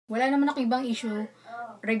wala naman ako ibang issue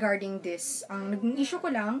regarding this. Ang naging issue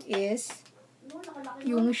ko lang is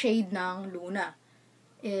yung shade ng Luna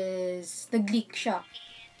is nag-leak siya.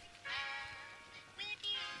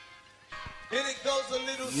 And it goes a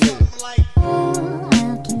little something like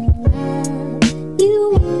I'll keep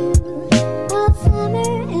you all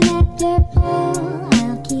summer and after fall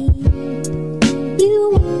I'll keep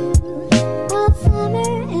you all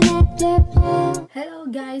summer and after fall. Hello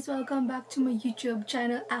guys! Welcome back to my YouTube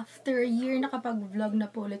channel. After a year, nakapag-vlog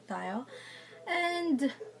na po ulit tayo.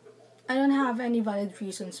 And I don't have any valid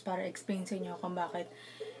reasons para explain sa inyo kung bakit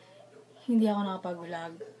hindi ako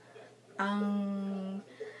nakapag-vlog. Ang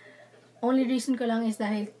only reason ko lang is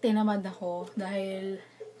dahil tinamad ako. Dahil,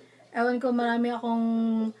 ewan ko, maraming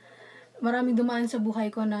dumaan sa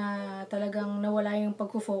buhay ko na talagang nawala yung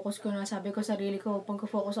pagko-focus ko na sabi ko sarili ko,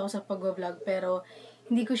 pagko-focus ako sa pag-vlog. Pero,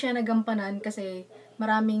 hindi ko siya nagampanan kasi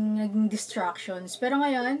maraming naging distractions. Pero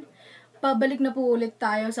ngayon, pabalik na po ulit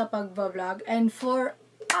tayo sa pag-vlog. And for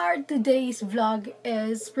our today's vlog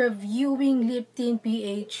is reviewing Lipteen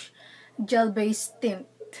PH gel-based tint.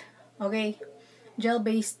 Okay?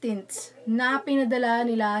 Gel-based tints na pinadala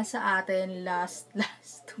nila sa atin last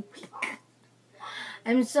week.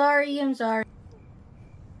 I'm sorry.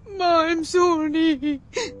 Ma, I'm sorry.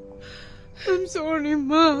 I'm sorry,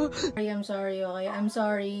 Ma. I'm sorry, okay? I'm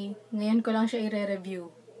sorry. Ngayon ko lang siya i-review.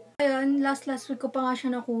 Ayun, last week ko pa nga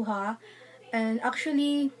siya nakuha. And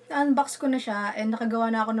actually, unbox ko na siya and nakagawa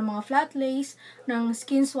na ako ng mga flat lace, ng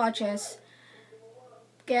skin swatches.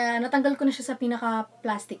 Kaya natanggal ko na siya sa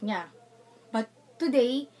pinaka-plastic niya. But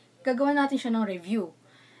today, gagawa natin siya ng review.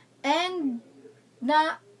 And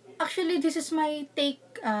actually, this is my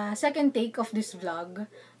second take of this vlog.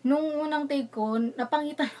 Nung unang take ko,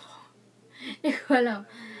 napangitan ako. Hindi ko alam.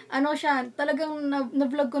 Ano siya, talagang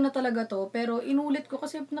na-vlog ko na talaga to, pero inulit ko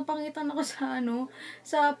kasi napangitan ako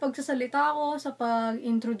sa pagsasalita ko, sa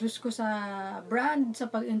pag-introduce ko sa brand, sa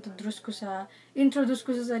pag-introduce ko sa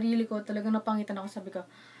sarili ko, talagang napangitan ako, sabi ko,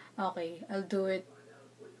 okay, I'll do it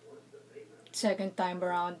second time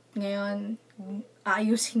around. Ngayon,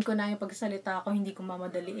 ayusin ko na yung pagsasalita ko, hindi ko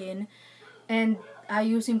mamadaliin, and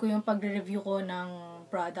ayusin ko yung pagre-review ko ng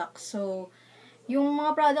products. So, yung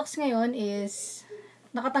mga products ngayon is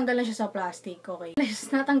nakatanggal na siya sa plastic, okay?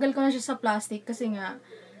 Natanggal ko na siya sa plastic kasi nga,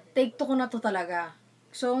 take 2 ko na to talaga.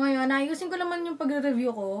 So, ngayon, ayusin ko naman yung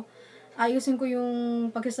pagre-review ko, ayusin ko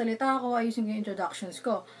yung pagsasalita ko, ayusin ko yung introductions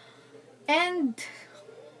ko. And,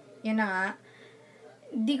 yan na nga,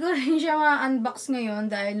 di ko rin siya ma-unbox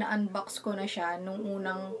ngayon dahil na-unbox ko na siya nung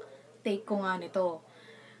unang take ko nga nito.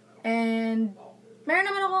 And,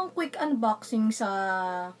 meron naman akong quick unboxing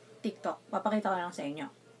sa TikTok. Papakita ko lang sa inyo.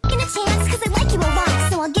 Give it a chance, 'cause I like you a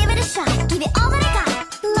lot, so I'll give it a shot. Give it all that I got.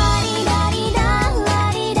 La-di-da-di-da,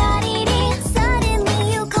 la-di-da-di-di.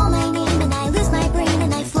 Suddenly you call my name and I lose my brain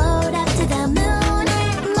and I float up to the moon.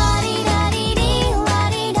 La-di-da-di-di,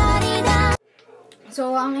 la-di-da-di-da.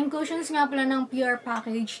 So, ang inclusions nga pala ng PR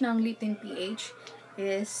package ng Lipteen PH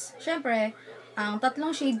is, syempre, ang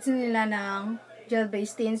 3 shades nila ng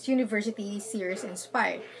gel-based tints University Series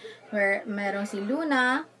Inspired. Where merong si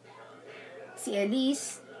Luna, si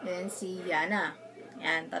Elise, and si Yana.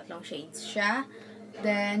 Yan, 3 shades siya.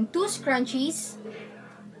 Then, 2 scrunchies.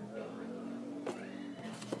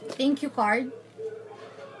 Thank you card.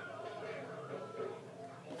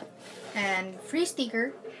 And free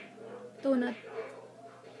sticker. Donut.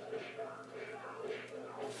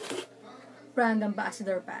 Brand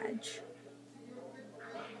ambassador badge.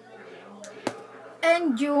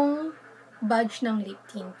 And yung badge ng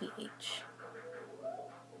Lipteen PH.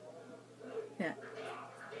 Yeah.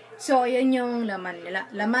 So, yan yung laman nila.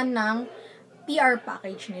 Laman ng PR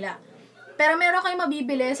package nila. Pero meron kayong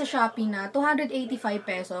mabibili sa Shopee na 285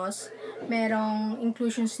 pesos. Merong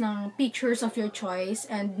inclusions ng pictures of your choice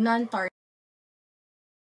and non-target.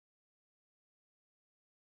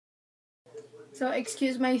 So,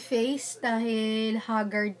 excuse my face dahil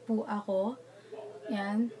haggard po ako.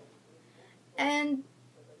 Yan. And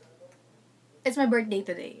it's my birthday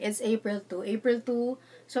today. It's April 2.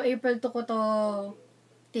 So, April 2 ko to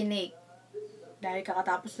tinake. Dahil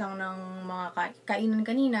kakatapos lang ng mga kainan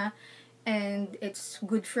kanina. And it's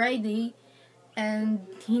Good Friday. And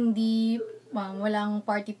walang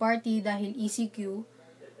party-party dahil ECQ.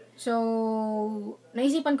 So,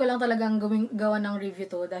 naisipan ko lang talagang gawa ng review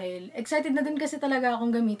to. Dahil excited na din kasi talaga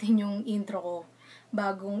akong gamitin yung intro ko.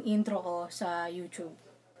 Bagong intro ko sa YouTube.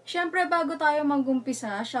 Siyempre, bago tayo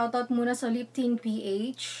mag-umpisa, shoutout muna sa Lipteen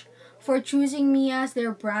PH for choosing me as their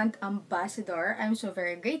brand ambassador. I'm so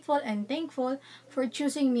very grateful and thankful for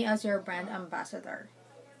choosing me as your brand ambassador.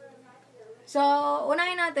 So,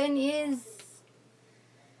 unahin natin is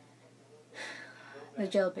na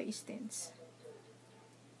gel-based tints.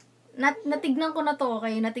 Natignan ko na to,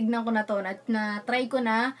 okay? Natignan ko na to. Na-try ko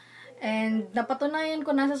na. And napatunayan ko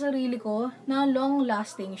na sa sarili ko na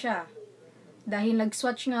long-lasting siya. Dahil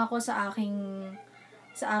nag-swatch nga ako sa aking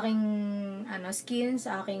skin,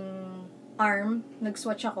 sa aking arm.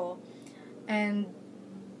 Nag-swatch ako. And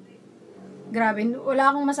grabe, wala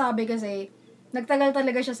akong masabi kasi nagtagal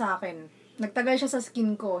talaga siya sa akin. Nagtagal siya sa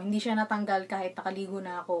skin ko. Hindi siya natanggal kahit nakaligo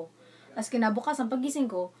na ako. As kinabukasan, pagising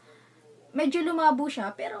ko, medyo lumabo siya.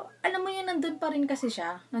 Pero, alam mo yun, nandun pa rin kasi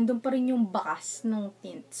siya. Nandun pa rin yung bakas ng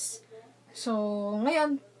tints. So,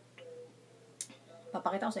 ngayon,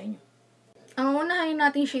 papakita ko sa inyo. Ang unahin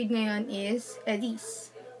nating shade ngayon is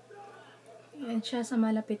Elise. Ayan siya sa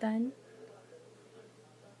malapitan.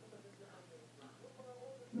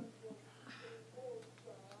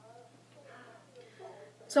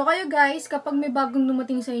 So, kayo guys, kapag may bagong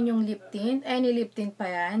dumating sa inyong lip tint, any lip tint pa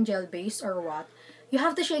yan, gel-based or what, you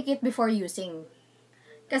have to shake it before using.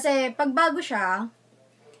 Kasi, pag bago siya,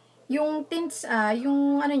 yung tints,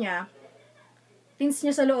 tints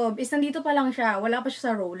niya sa loob is nandito pa lang siya, wala pa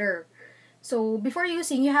siya sa roller. So, before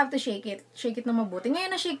using, you have to shake it. Shake it na mabuti.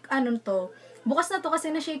 Ngayon, na-shake, bukas na to kasi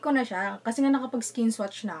na-shake ko na siya. Kasi nga nakapag-skin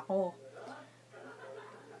swatch na ako.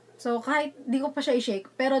 So, kahit di ko pa siya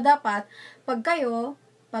i-shake, pero dapat, pag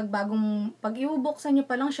i-bubuksan nyo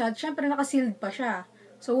pa lang siya, syempre naka-sealed pa siya.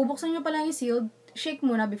 So, bubuksan nyo pa lang yung sealed, shake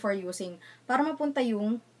muna before using. Para mapunta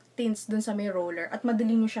yung tints dun sa may roller at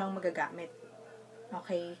madali nyo siyang magagamit.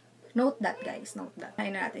 Okay? Note that, guys. Note that.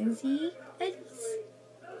 Kain natin si Elise.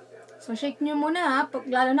 So, shake nyo muna ha.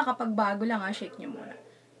 Lalo na kapag bago lang ha, shake nyo muna.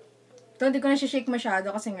 Ito, hindi ko na siya shake masyado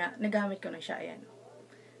kasi nga, nagamit ko na siya. Ayan.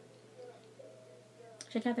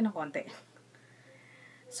 Shake natin ng konti.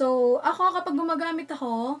 So, ako kapag gumagamit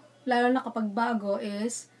ako, lalo na kapag bago,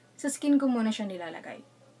 is sa skin ko muna siya nilalagay.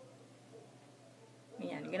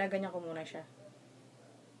 Ayan, ginaganyan ko muna siya.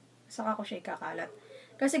 Saka ko siya ikakalat.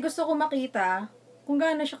 Kasi gusto ko makita kung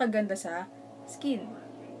gaano siya kaganda sa skin.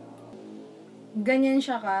 Ganyan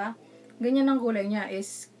ang kulay niya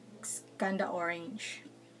is kinda orange.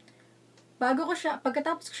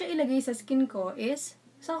 Pagkatapos ko siya ilagay sa skin ko is,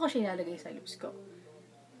 saka ko siya ilalagay sa lips ko.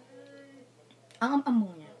 Ang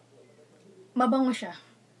among niya. Mabango siya.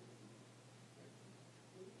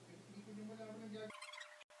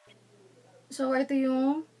 So, ito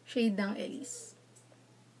yung shade ng Elise.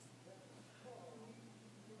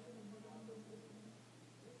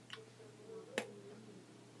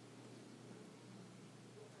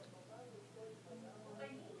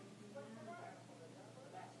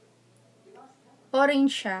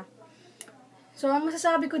 Orange siya. So, ang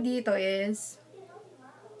masasabi ko dito is,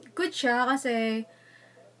 good siya kasi,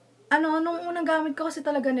 nung unang gamit ko kasi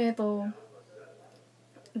talaga nito,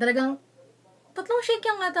 talagang, 3 shake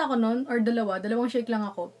lang ata ako nun, or 2 shake lang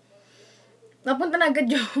ako. Napunta na agad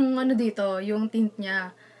yung, dito, yung tint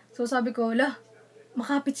niya. So, sabi ko,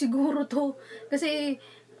 makapit siguro to. Kasi,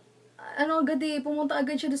 agad pumunta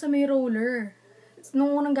agad siya doon sa may roller.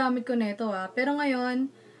 Nung unang gamit ko nito, Pero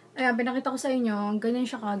ngayon, ayan, pinakita ko sa inyo, ganyan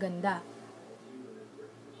siya kaganda.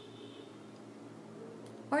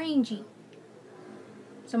 Orangey.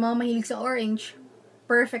 Sa mga mahilig sa orange,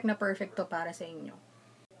 perfect na perfect to para sa inyo.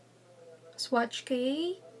 Swatch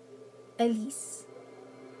kay Elise.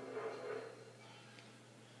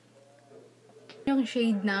 Yung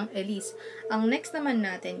shade ng Elise. Ang next naman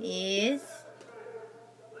natin is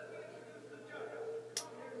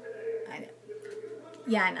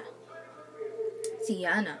Yana. Si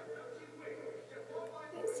Yana.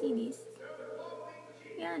 See this?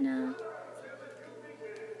 Yana.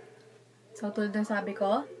 So, tulad ng sabi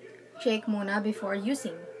ko, shake muna before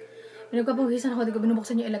using. Pinagpapawisan ako, di ko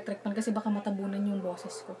binubuksan yung electric fan kasi baka matabunan yung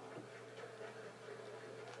boses ko.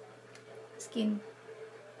 Skin.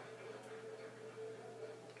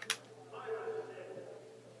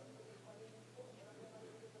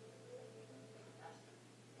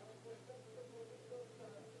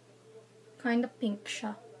 Kind of pink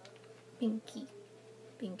siya. Pinky.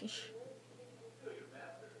 Pinkish.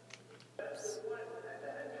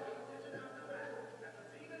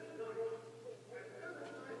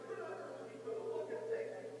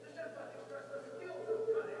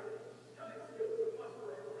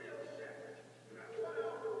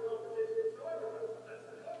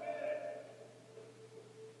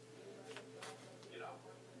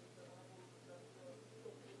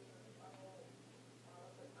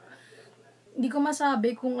 Hindi ko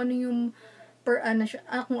masabi kung ano yung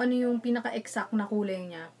kung ano yung pinaka-exact na kulay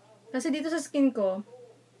niya. Kasi dito sa skin ko,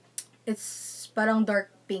 it's parang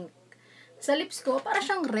dark pink. Sa lips ko, parang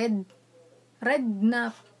siyang red. Red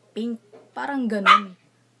na pink. Parang ganun.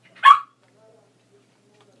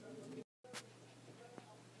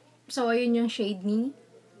 So, ayun yung shade ni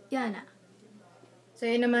Yana. So,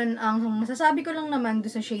 yun naman, ang masasabi ko lang naman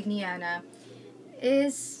doon sa shade ni Yana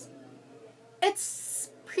is, it's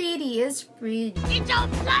pretty. It's pretty. You don't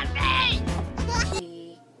love me!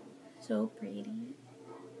 So pretty.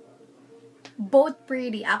 Both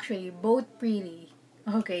pretty, actually. Both pretty.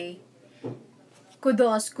 Okay.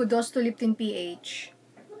 Kudos to Lipteen PH.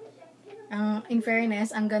 In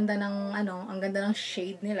fairness, ang ganda ng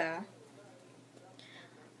shade nila.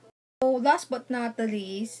 So, last but not the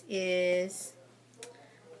least is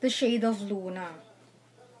the shade of Luna.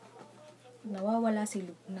 Nawawala si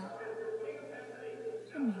Luna.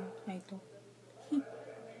 Ano yun? Ay, ito.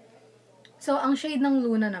 So, ang shade ng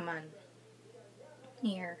Luna naman.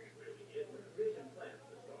 Here.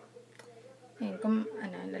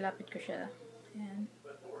 Ayan, lalapit ko siya. Ayan.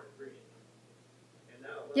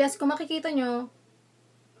 Yes, kung makikita nyo,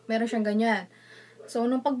 meron siyang ganyan. So,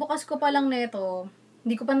 nung pagbukas ko pa lang nito,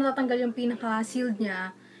 hindi ko pa natatanggal yung pinaka-sealed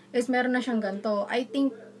niya, is meron na siyang ganito. I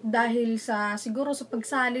think, dahil siguro sa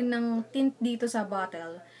pagsalin ng tint dito sa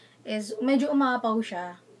bottle, is medyo umapaw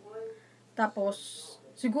siya. Tapos,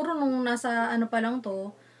 siguro nung nasa pa lang to,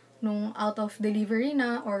 nung out of delivery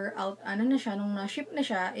na, or out, nung na-ship na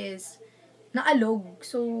siya, is naalog.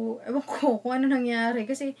 So, ewan ko kung ano nangyari.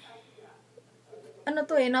 Kasi,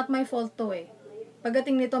 not my fault to eh.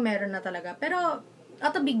 Pagdating nito, meron na talaga. Pero,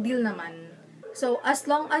 not a big deal naman. So, as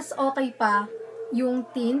long as okay pa, yung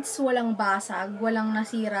tints, walang basag, walang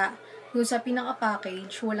nasira, yung sa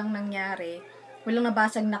pinaka-package, walang nangyari, walang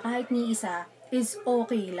nabasag na kahit ni isa, is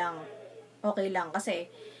okay lang. Okay lang. Kasi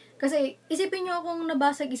isipin nyo kung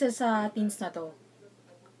nabasag isa sa tints na to.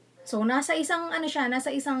 So, nasa isang,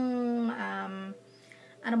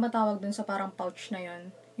 ano ba tawag dun sa parang pouch na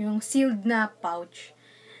yon, yung sealed na pouch.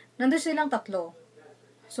 Nandun silang 3.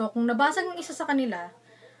 So, kung nabasag ng isa sa kanila,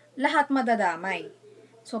 lahat madadamay.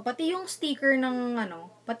 So, pati yung sticker ng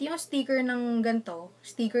ganito,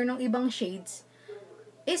 sticker ng ibang shades,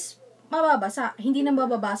 is mababasa. Hindi na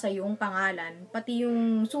mababasa yung pangalan, pati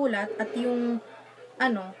yung sulat, at yung,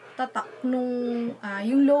 tatak nung,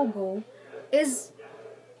 yung logo, is,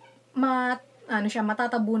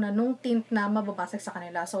 matatabunan nung tint na mababasag sa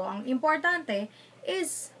kanila. So, ang importante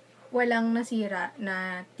is, walang nasira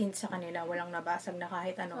na tint sa kanila, walang nabasag na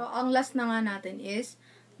kahit ano. So, ang last na nga natin is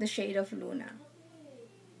the shade of Luna.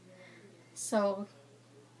 So,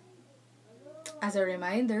 as a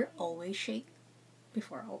reminder, always shake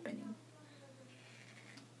before opening.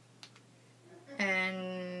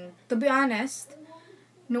 And, to be honest,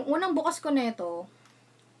 nung unang bukas ko nito,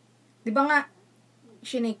 di ba nga,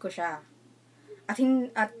 shinake ko siya. At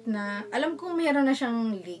alam kong mayroon na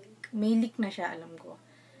siyang leak. May leak na siya, alam ko.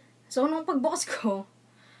 So, nung pagbukas ko,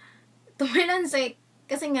 tumilansik.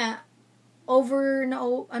 Kasi nga,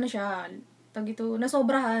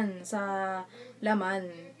 nasobrahan sa laman.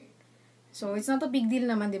 So, it's not a big deal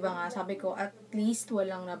naman, di ba nga? Sabi ko, at least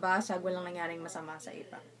walang nabasag, walang nangyaring masama sa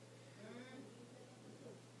iba.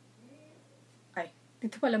 Ay,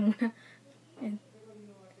 dito pala muna. Ayan.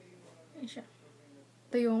 Ayan siya.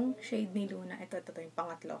 Ito yung shade ni Luna. Ito yung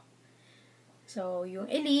pangatlo. So, yung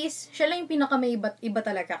Elise, siya lang yung may iba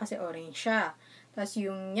talaga kasi orange siya. Tapos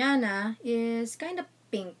yung Yana is kind of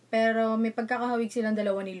pink, pero may pagkakahawig silang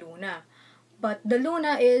dalawa ni Luna. But the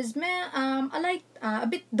Luna is a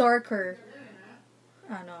bit darker.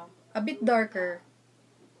 A bit darker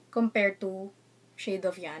compared to shade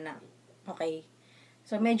of Yana. Okay?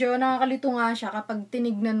 So, medyo nakakalito nga siya kapag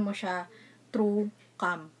tinignan mo siya through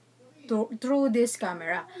this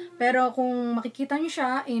camera. Pero kung makikita niyo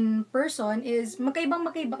siya in person is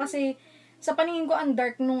magkaiba kasi sa paningin ko ang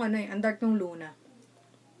dark nung Luna.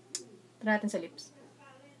 Tara natin sa lips.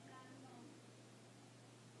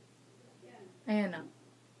 Ayan na.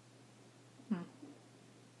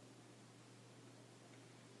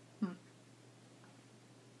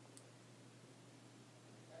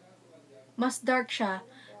 Mas dark siya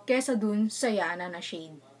kesa dun sa Yana na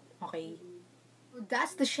shade. Okay?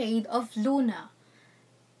 That's the shade of Luna.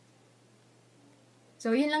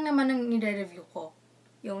 So, yun lang naman ang nire-review ko.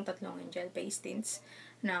 Yung 3 gel base tints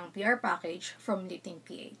ng PR package from Lipteen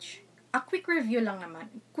PH. A quick review lang naman.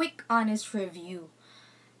 Quick, honest review.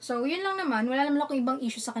 So, yun lang naman. Wala naman akong ibang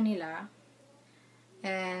issue sa kanila.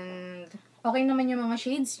 And, okay naman yung mga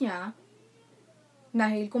shades niya.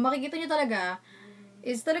 Dahil, kung makikita nyo talaga,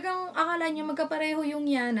 is talagang akala nyo magkapareho yung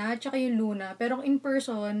Yana at saka yung Luna. Pero in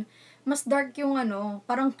person, mas dark yung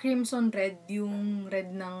parang crimson red yung red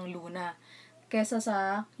ng Luna. Kesa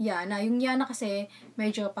sa Yana. Yung Yana kasi,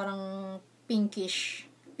 medyo parang pinkish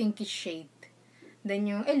shade. Then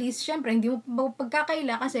yung Elise, syempre, hindi mo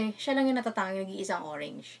pagkakaila kasi siya lang yung natatanging nag-iisang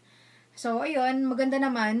orange. So, ayun, maganda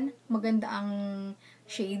naman. Maganda ang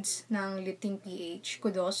shades ng Lipteen PH.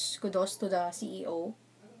 Kudos to the CEO.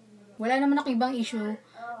 Wala naman ako ibang issue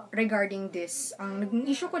regarding this. Ang naging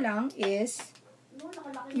issue ko lang is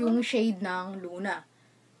yung shade ng Luna.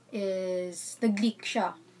 Is nag-leak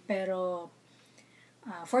siya. Pero,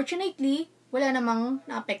 fortunately, wala namang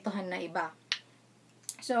naapektuhan na iba.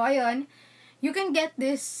 So, ayun, you can get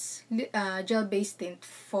this gel-based tint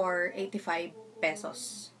for 85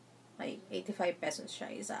 pesos. Like, 85 pesos siya.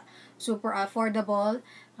 Isa super affordable,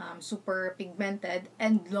 super pigmented,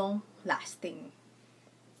 and long-lasting.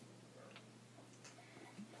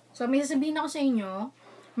 So, may sasabihin ako sa inyo,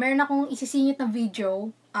 meron akong isisingit na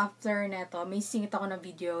video after neto. May isisingit ako na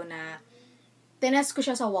video na tinest ko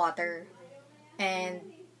siya sa water. And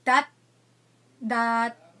that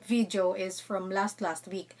video is from last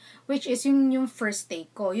week, which is yung first take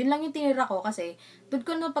ko. Yun lang yung tinira ko kasi doon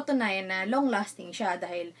ko napatunayan na long-lasting siya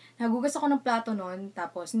dahil nagugas ako ng plato noon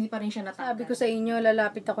tapos hindi pa rin siya natanggal. Sabi ko sa inyo,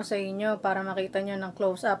 lalapit ako sa inyo para makita nyo ng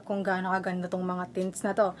close-up kung gaano kaganda tong mga tints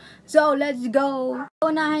na to. So, let's go!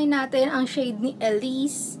 Unahin natin ang shade ni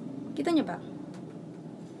Elise. Kita nyo ba?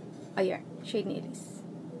 Ayan, shade ni Elise.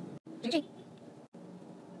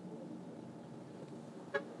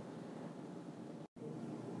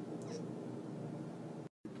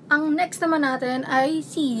 Ang next naman natin ay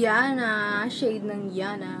si Yana. Shade ng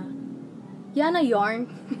Yana. Yana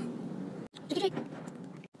Yarn.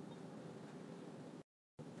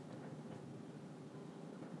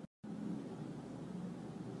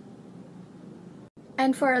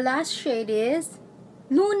 And for our last shade is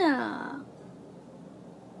Luna.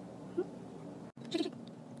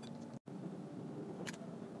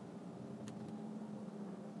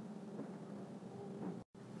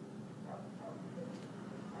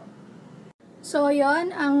 So,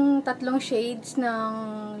 yun ang tatlong shades ng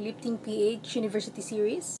Lipteen PH University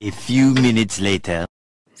Series. A few minutes later.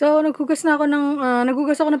 So, naghugas ako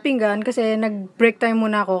ng pinggan kasi nag-break time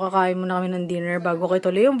muna ako. Kakain muna kami ng dinner bago ko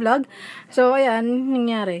ituloy yung vlog. So, ayan,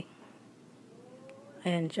 nangyari.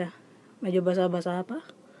 Ayan siya. Medyo basa-basa pa.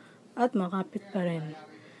 At makapit pa rin.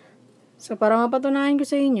 So, para mapatunayan ko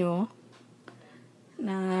sa inyo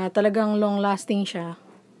na talagang long-lasting siya.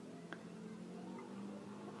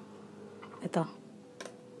 Ito.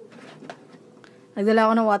 Nagdala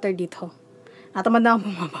ako ng water dito. Natamad na akong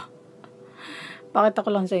bumaba. Pakita ko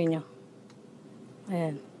lang sa inyo.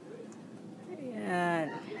 Ayan. Ayan.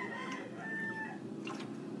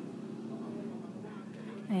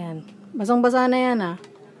 Ayan. Basang-basa na yan, ah.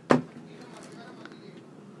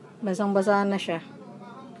 Basang-basa na siya.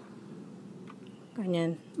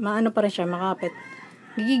 Ganyan. Maano pa rin siya, makapit.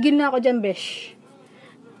 Gigigil na ako dyan, besh.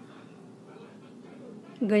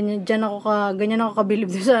 Ganyan ako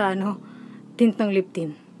kabilib sa tint ng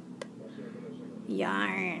Lipteen.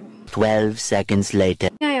 Yarn. 12 seconds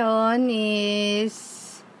later. Ngayon is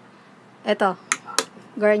eto,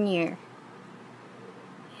 Garnier.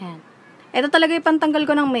 Yan. Ito talaga yung pantanggal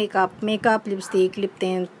ko ng makeup, lipstick, lip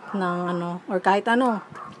tint ng or kahit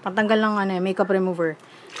pantanggal ng makeup remover.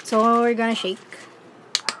 So we're gonna shake.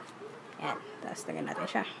 Yan, tapos tagal natin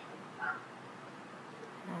siya.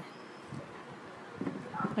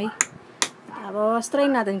 Okay. Tapos, try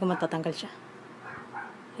natin kung matatanggal siya.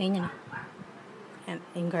 Ayun yun. Ayan,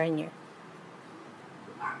 yung Garnier.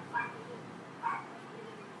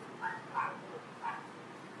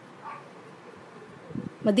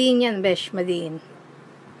 Madiin yan, besh. Madiin.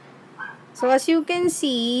 So, as you can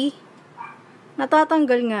see,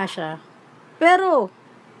 natatanggal nga siya. Pero,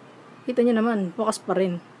 kita nyo naman, bukas pa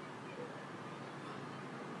rin.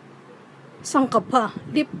 Saan ka pa?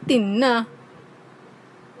 Lipteen na.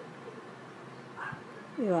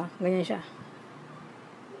 Diba? Ganyan siya.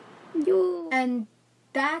 And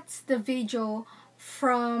that's the video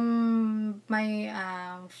from my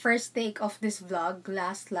first take of this vlog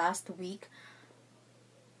last week.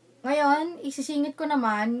 Ngayon, isisingit ko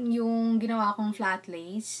naman yung ginawa kong flat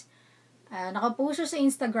lace. Nakapost siya sa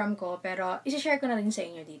Instagram ko, pero isishare ko na rin sa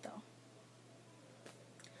inyo dito.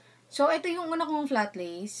 So, ito yung una kong flat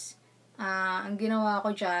lace. Ang ginawa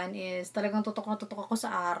ko dyan is talagang tutok na tutok ako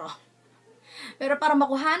sa araw. Pero para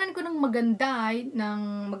makuhanan ko ng magkaroon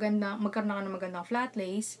ako ng magandang flat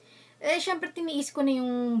lace, syempre tiniis ko na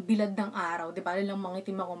yung bilad ng araw, diba? Lang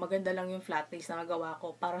mangitim ako, maganda lang yung flat lace na nagawa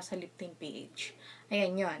ko para sa Lipteen PH.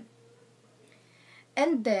 Ayan yun.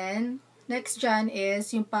 And then, next dyan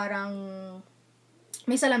is yung parang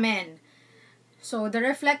may salamin. So, the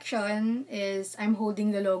reflection is I'm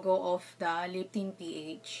holding the logo of the Lipteen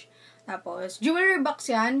PH. Tapos, jewelry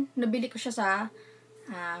box yan. Nabili ko siya sa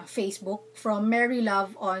Facebook from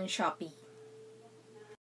Marylove On Shoppee.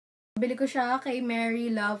 Bili ko siya kay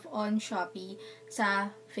Marylove On Shoppee sa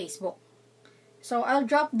Facebook. So, I'll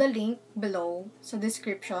drop the link below sa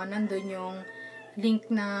description. Nandun yung link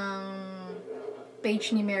ng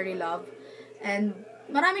page ni Marylove. And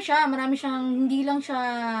marami siyang, hindi lang siya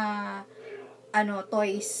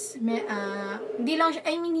toys. Hindi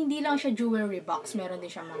lang siya jewelry box. Meron din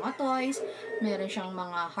siyang mga toys, meron siyang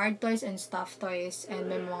mga hard toys and stuffed toys, and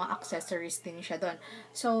may mga accessories din siya doon.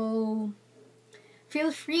 So, feel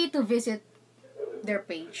free to visit their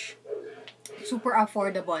page. Super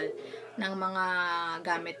affordable ng mga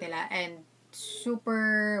gamit nila and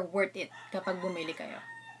super worth it kapag bumili kayo.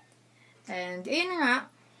 And ayun nga.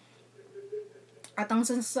 At ang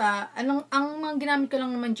mga ginamit ko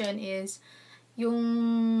lang naman dyan is yung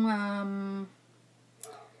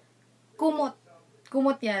kumot.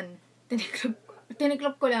 Kumot yan.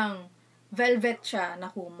 Tiniklop ko lang. Velvet siya na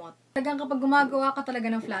kumot. Talagang kapag gumagawa ka talaga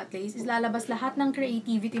ng flat lace, is lalabas lahat ng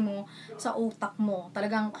creativity mo sa utak mo.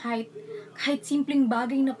 Talagang kahit simpleng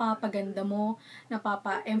bagay napapaganda mo,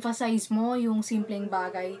 napapa-emphasize mo yung simpleng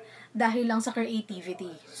bagay dahil lang sa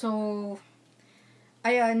creativity. So,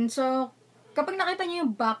 ayan. So, kapag nakita niyo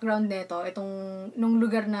yung background nito, nung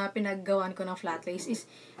lugar na pinaggawan ko ng flat lace, is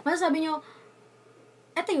masasabi niyo,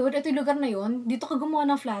 ito yung lugar na yun, dito ka gumawa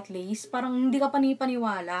ng flat lace, parang hindi ka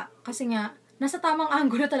panipaniwala, kasi nga, nasa tamang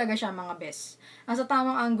angulo talaga siya, mga bes. Nasa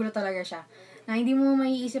tamang angulo talaga siya. Na hindi mo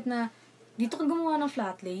maiisip na, dito ka gumawa ng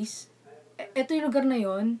flat lace, ito yung lugar na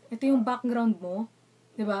yun, ito yung background mo,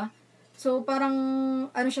 diba? So, parang,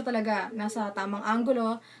 siya talaga, nasa tamang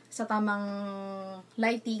angulo, sa tamang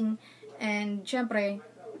lighting, and, syempre,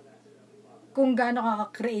 kung gaano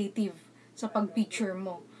ka creative sa pag-picture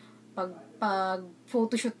mo,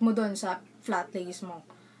 pag-photoshoot mo doon sa flat lace mo.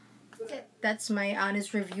 That's my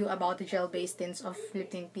honest review about the gel-based tints of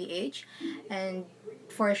Lipteen PH, and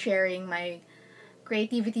for sharing my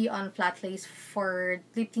creativity on flat lace for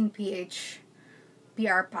Lipteen PH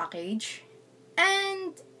PR package.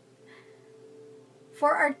 And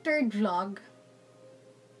for our third vlog,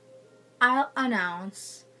 I'll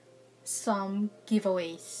announce some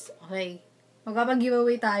giveaways. Okay?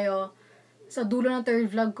 Magpapag-giveaway tayo. Sa dulo ng third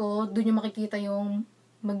vlog ko, doon yung makikita yung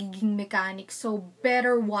magiging mechanics. So,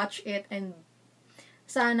 better watch it, and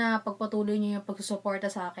sana pagpatuloy nyo yung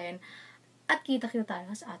pagsusuporta sa akin at kita-kita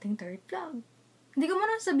tayo sa ating third vlog. Hindi ko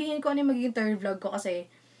muna sabihin ko ano yung magiging third vlog ko kasi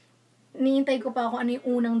niintay ko pa kung ano yung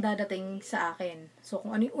unang dadating sa akin. So,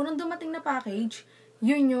 kung ano yung unang dumating na package,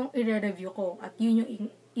 yun yung i-review ko at yun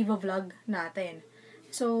yung i-vlog natin.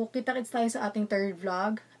 So, kita-kits tayo sa ating third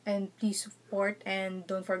vlog, and please support and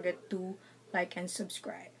don't forget to like and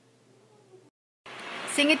subscribe.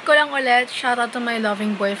 Singit ko lang ulit, shoutout to my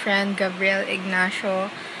loving boyfriend, Gabriel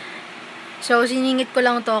Ignacio. So, siningit ko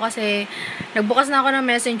lang to kasi nagbukas na ako ng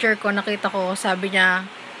messenger ko, nakita ko, sabi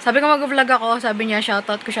ko mag-vlog ako, sabi niya,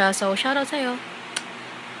 shoutout ko siya. So, shoutout sa'yo.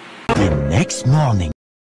 The next morning.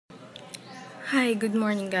 Hi, good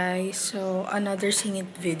morning guys. So, another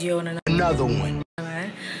singit video na Another one.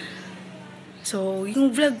 naman. So,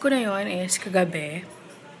 yung vlog ko na yon is kagabi.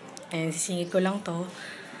 And sisingit ko lang to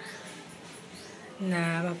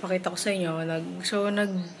na mapakita ko sa inyo.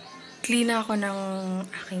 Nag-clean ako ng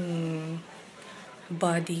aking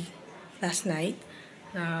body last night.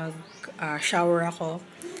 Nag-shower ako.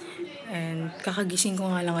 And kakagising ko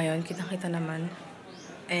nga lang ngayon. Kitang-kita naman.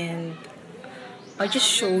 And I'll just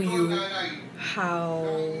show you how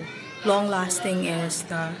long-lasting is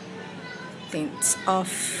the tints of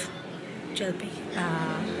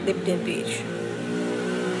Lipteen PH.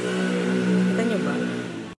 Kita nyo ba?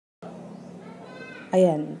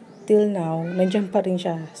 Ayan, till now, nandiyan pa rin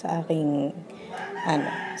siya sa aking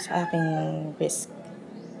wrist.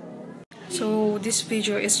 So, this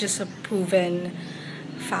video is just a proven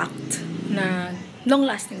fact na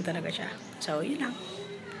long-lasting talaga siya. So, yun lang.